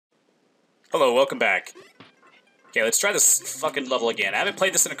Hello, welcome back. Okay, let's try this fucking level again. I haven't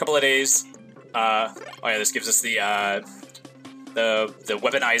played this in a couple of days. Oh yeah, this gives us the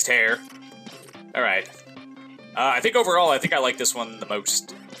weaponized hair. Alright. I think overall, I think I like this one the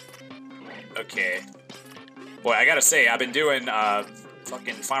most. Okay. Boy, I gotta say, I've been doing,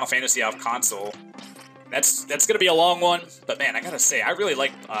 fucking Final Fantasy off console. That's gonna be a long one, but man, I gotta say, I really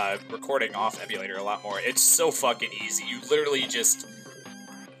like, recording off emulator a lot more. It's so fucking easy. You literally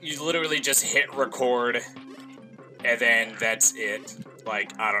just hit record, and then that's it.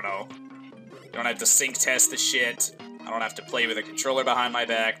 Like, I don't know. You don't have to sync test the shit. I don't have to play with a controller behind my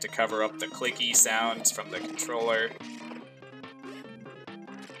back to cover up the clicky sounds from the controller.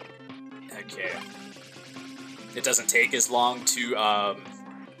 Okay. It doesn't take as long to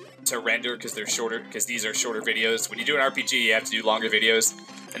render because they're shorter, because these are shorter videos. When you do an RPG, you have to do longer videos.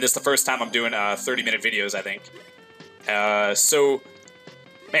 And this is the first time I'm doing 30-minute videos, I think. So,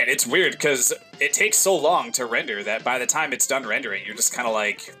 man, it's weird because it takes so long to render that by the time it's done rendering, you're just kind of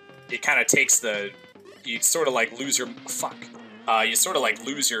like, it kind of takes the, you sort of like lose your, you sort of like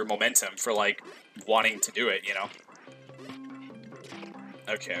lose your momentum for like wanting to do it, you know?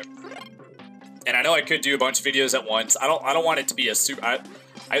 Okay. And I know I could do a bunch of videos at once. I don't want it to be a super,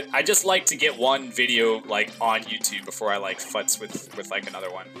 I just like to get one video like on YouTube before I like futz with like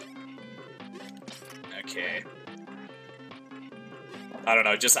another one. Okay. I don't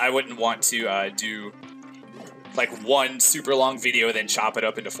know, just I wouldn't want to do like one super long video then chop it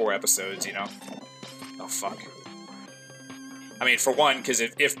up into 4 episodes, you know? Oh, fuck. I mean, for one, because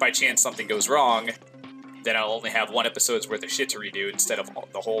if by chance something goes wrong, then I'll only have 1 episode's worth of shit to redo instead of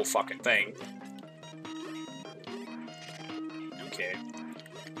the whole fucking thing. Okay.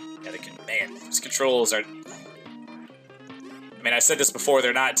 Yeah, man, these controls are... I mean, I said this before,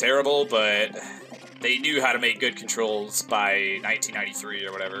 they're not terrible, but they knew how to make good controls by 1993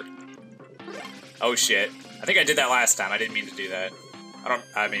 or whatever. Oh shit. I think I did that last time. I didn't mean to do that.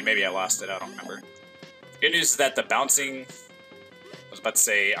 I mean, maybe I lost it. I don't remember. Good news is that the bouncing... I was about to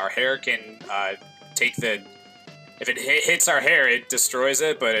say, our hair can take the... If it hits our hair, it destroys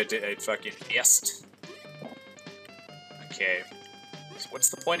it, but it fucking missed. Okay. So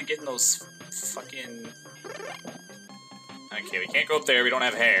what's the point of getting those fucking... Okay, we can't go up there. We don't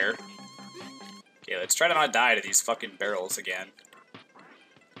have hair. Okay, let's try to not die to these fucking barrels again.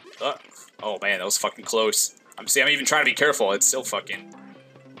 Oh man, that was fucking close. I'm even trying to be careful. It's still fucking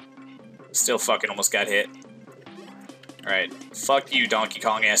almost got hit. Alright, fuck you, Donkey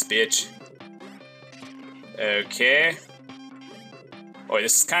Kong ass bitch. Okay. Boy,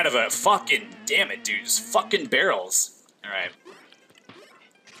 this is kind of a fucking, damn it, dude. Just fucking barrels. Alright.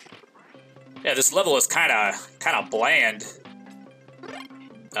 Yeah, this level is kind of bland.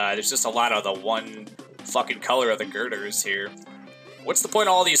 There's just a lot of the one fucking color of the girders here. What's the point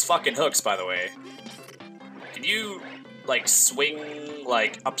of all these fucking hooks, by the way? Can you, like, swing,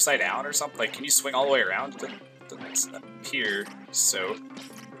 like, upside down or something? Like, can you swing all the way around? That's up here, so...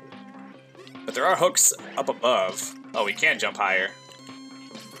 But there are hooks up above. Oh, we can jump higher.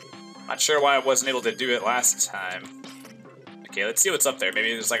 Not sure why I wasn't able to do it last time. Okay, let's see what's up there.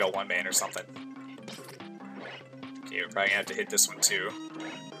 Maybe there's like a one-man or something. Okay, we're probably gonna have to hit this one too.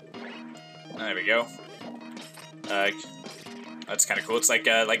 There we go. That's kind of cool. It's like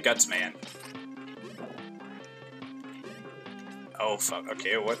Guts Man. Oh fuck.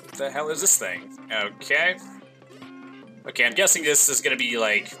 Okay, what the hell is this thing? Okay. Okay, I'm guessing this is gonna be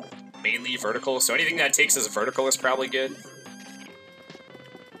like mainly vertical. So anything that takes us vertical is probably good.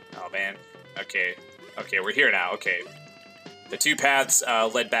 Oh man. Okay. Okay, we're here now. Okay. The 2 paths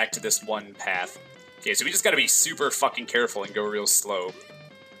led back to this one path. Okay, so we just gotta be super fucking careful and go real slow.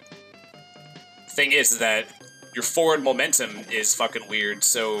 Thing is that your forward momentum is fucking weird,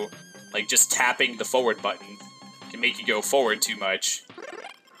 so like just tapping the forward button can make you go forward too much.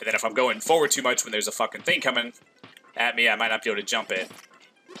 And then if I'm going forward too much when there's a fucking thing coming at me, I might not be able to jump it.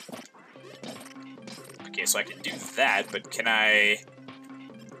 Okay, so I can do that, but can I...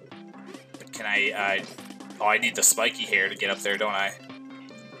 oh, I need the spiky hair to get up there, don't I?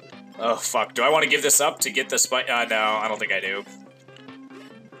 Oh, fuck. Do I want to give this up to get the spike? No, I don't think I do.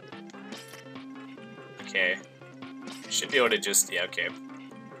 Okay. Should be able to just... Yeah, okay.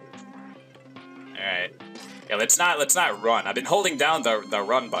 Alright. Yeah, let's not run. I've been holding down the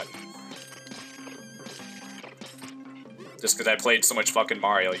run button. Just because I played so much fucking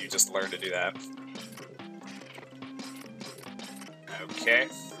Mario, you just learn to do that. Okay.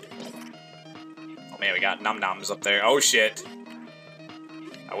 Oh man, we got num-nums up there. Oh shit.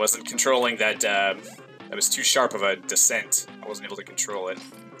 I wasn't controlling that, that was too sharp of a descent. I wasn't able to control it.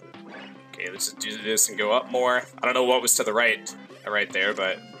 Okay, let's just do this and go up more. I don't know what was to the right there,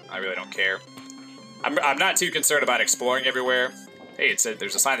 but I really don't care. I'm not too concerned about exploring everywhere. Hey, it said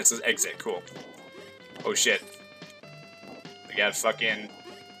there's a sign that says exit. Cool. Oh shit. We got fucking...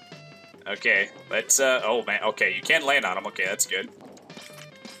 Okay, let's, oh man, okay, you can land on them. Okay, that's good.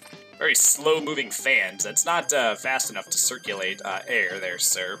 Very slow-moving fans. That's not, fast enough to circulate, air there,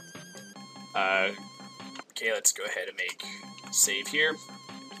 sir. Okay, let's go ahead and make save here.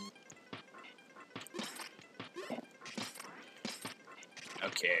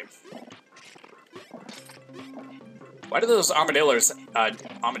 Okay. Why do those armadillos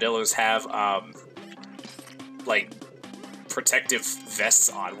have, like, protective vests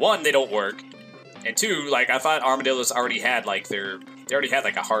on? One, they don't work, and two, like, I thought armadillos already had, like, they already had,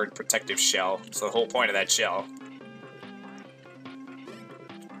 like, a hard protective shell. So the whole point of that shell.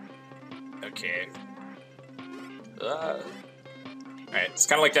 Okay. Alright, it's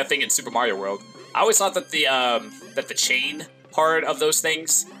kind of like that thing in Super Mario World. I always thought that the chain part of those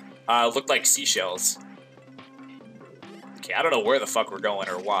things, looked like seashells. Okay, I don't know where the fuck we're going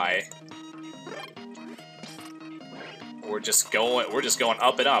or why. We're just going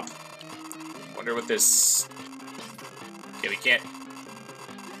up and up. Wonder what this... Okay, we can't...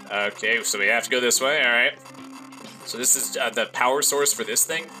 Okay, so we have to go this way, alright. So this is the power source for this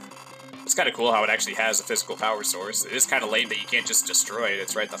thing. It's kind of cool how it actually has a physical power source. It is kind of lame that you can't just destroy it.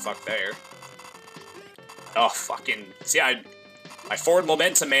 It's right the fuck there. Oh, fucking... See, my forward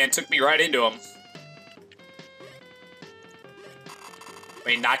momentum, man, took me right into him. I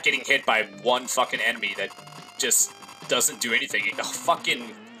mean, not getting hit by one fucking enemy that just doesn't do anything. Oh,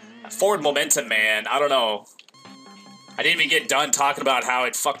 fucking... Forward momentum, man. I don't know. I didn't even get done talking about how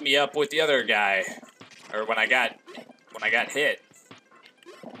it fucked me up with the other guy. Or when I got hit.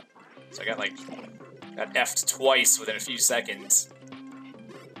 So I got F'd twice within a few seconds.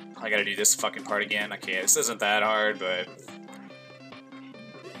 I gotta do this fucking part again. Okay, this isn't that hard, but...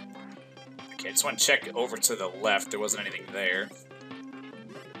 Okay, I just want to check over to the left. There wasn't anything there.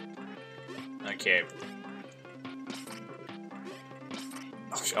 Okay.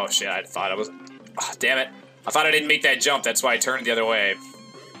 Oh shit, I thought I was... Oh, damn it. I thought I didn't make that jump. That's why I turned the other way.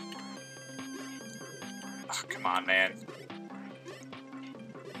 Oh, come on, man.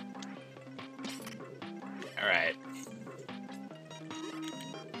 Alright.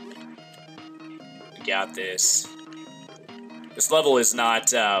 We got this. This level is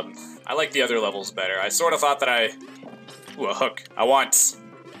not, I like the other levels better. I sort of thought that I... Ooh, a hook. I want...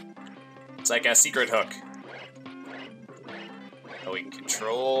 It's like a secret hook. Oh, we can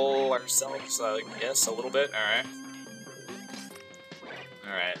control ourselves, I guess, a little bit. Alright.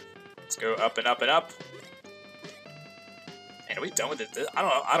 Alright. Let's go up and up and up. Man, are we done with it?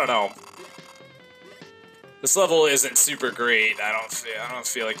 I don't know. This level isn't super great. I don't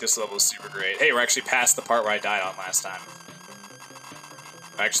feel like this level is super great. Hey, we're actually past the part where I died on last time.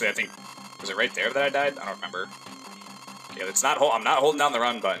 Actually, I think... Was it right there that I died? I don't remember. Yeah, it's not... I'm not holding down the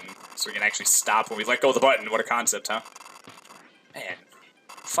run button, so we can actually stop when we let go of the button. What a concept, huh? Man,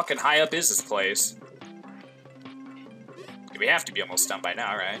 fucking high up is this place? We have to be almost done by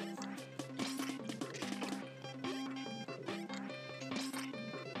now, right?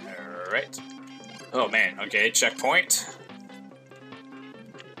 Alright. Oh man, okay, checkpoint.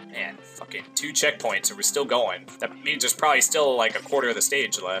 Man, fucking 2 checkpoints and we're still going. That means there's probably still like a quarter of the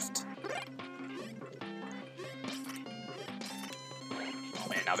stage left. Oh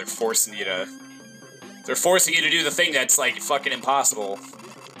man, now they're forcing you to... They're forcing you to do the thing that's like fucking impossible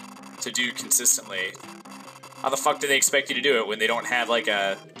to do consistently. How the fuck do they expect you to do it when they don't have like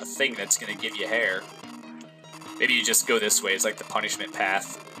a thing that's gonna give you hair? Maybe you just go this way, it's like the punishment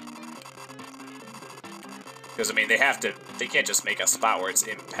path. Because, I mean, they can't just make a spot where it's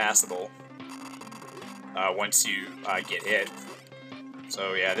impassable once you get hit.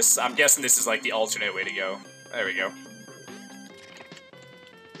 So, yeah, I'm guessing this is, like, the alternate way to go. There we go.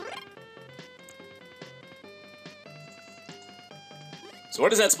 So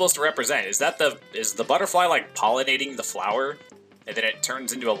what is that supposed to represent? Is the butterfly, like, pollinating the flower, and then it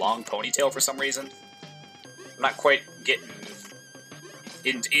turns into a long ponytail for some reason? I'm not quite getting...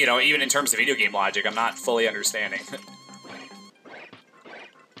 you know, even in terms of video game logic, I'm not fully understanding.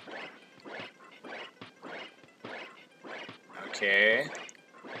 Okay.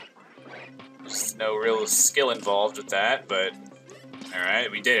 There's no real skill involved with that, but...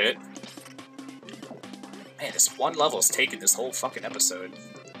 Alright, we did it. Man, this one level's taken this whole fucking episode.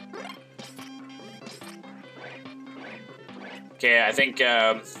 Okay, I think,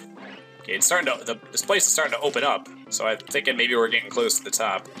 okay, it's starting to... This place is starting to open up. So I'm thinking maybe we're getting close to the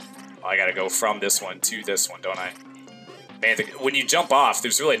top. Oh, I gotta go from this one to this one, don't I? Man, when you jump off,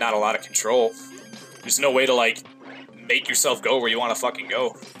 there's really not a lot of control. There's no way to, like, make yourself go where you want to fucking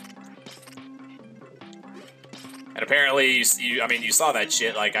go. And apparently, I mean, you saw that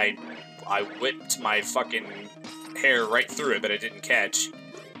shit. Like, I whipped my fucking hair right through it, but it didn't catch.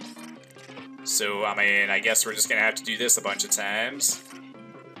 So, I mean, I guess we're just gonna have to do this a bunch of times.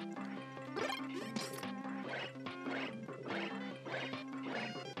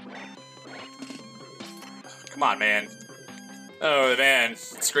 Come on, man. Oh, man.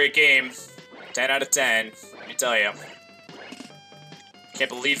 It's a great game. 10 out of 10. Let me tell you. Can't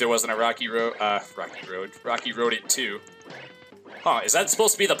believe there wasn't a Rocky Rodent 2. Huh, is that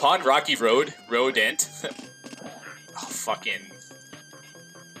supposed to be the pun? Rocky Road? Rodent? Oh, fucking...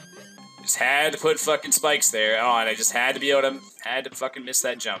 Just had to put fucking spikes there. Oh, and I just had to be able to... Had to fucking miss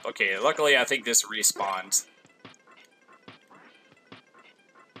that jump. Okay, luckily I think this respawns.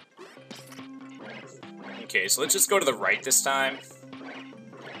 Okay, so let's just go to the right this time.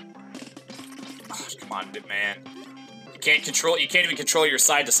 Oh, come on, man. You can't even control your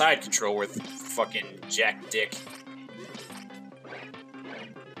side-to-side control with fucking jack dick.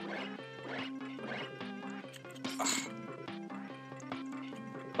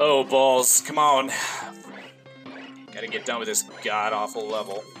 Oh, balls. Come on. Gotta get done with this god-awful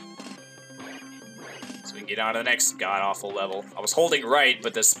level. So we can get on to the next god-awful level. I was holding right,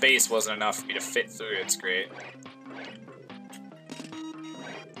 but the space wasn't enough for me to fit through. It's great.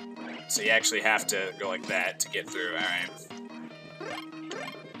 So you actually have to go like that to get through. Alright.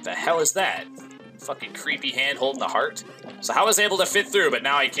 The hell is that? Fucking creepy hand holding the heart? So how was I able to fit through, but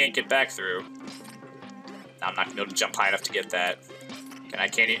now I can't get back through? I'm not gonna be able to jump high enough to get that. I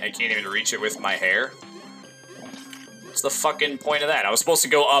can't even reach it with my hair. What's the fucking point of that? I was supposed to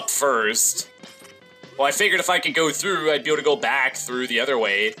go up first. Well, I figured if I could go through, I'd be able to go back through the other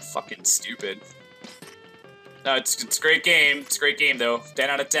way. Fucking stupid. No, it's a great game. It's a great game, though. 10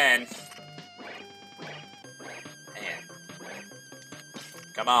 out of 10. Man.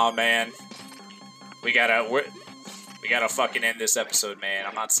 Come on, man. We gotta fucking end this episode, man.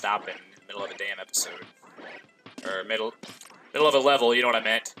 I'm not stopping in the middle of a damn episode. Or middle of a level, you know what I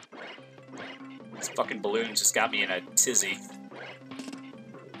meant. This fucking balloon just got me in a tizzy.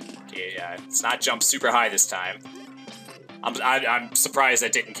 Okay, it's not jumped super high this time. I'm surprised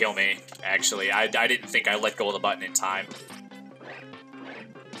that didn't kill me, actually. I didn't think I let go of the button in time.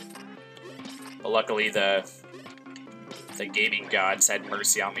 But luckily the gaming gods had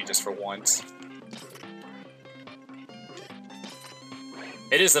mercy on me just for once.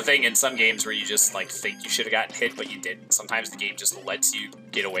 It is the thing in some games where you just, like, think you should have gotten hit, but you didn't. Sometimes the game just lets you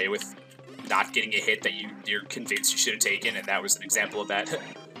get away with not getting a hit that you're convinced you should have taken, and that was an example of that.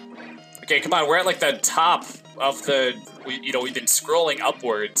 Okay, come on, we're at, like, the top of the... we've been scrolling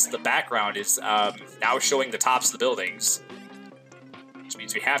upwards. The background is now showing the tops of the buildings. Which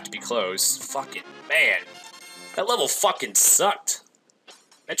means we have to be close. Fucking, man. That level fucking sucked.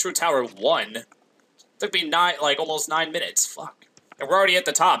 Metro Tower 1. Took me almost 9 minutes. Fuck. And we're already at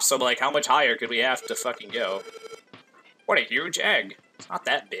the top, so, like, how much higher could we have to fucking go? What a huge egg. It's not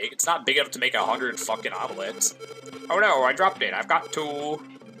that big. It's not big enough to make 100 fucking omelets. Oh no, I dropped it. I've got to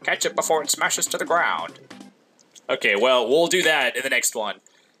catch it before it smashes to the ground. Okay, well, we'll do that in the next one.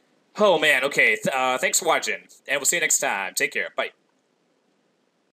 Oh, man, okay. Thanks for watching, and we'll see you next time. Take care. Bye.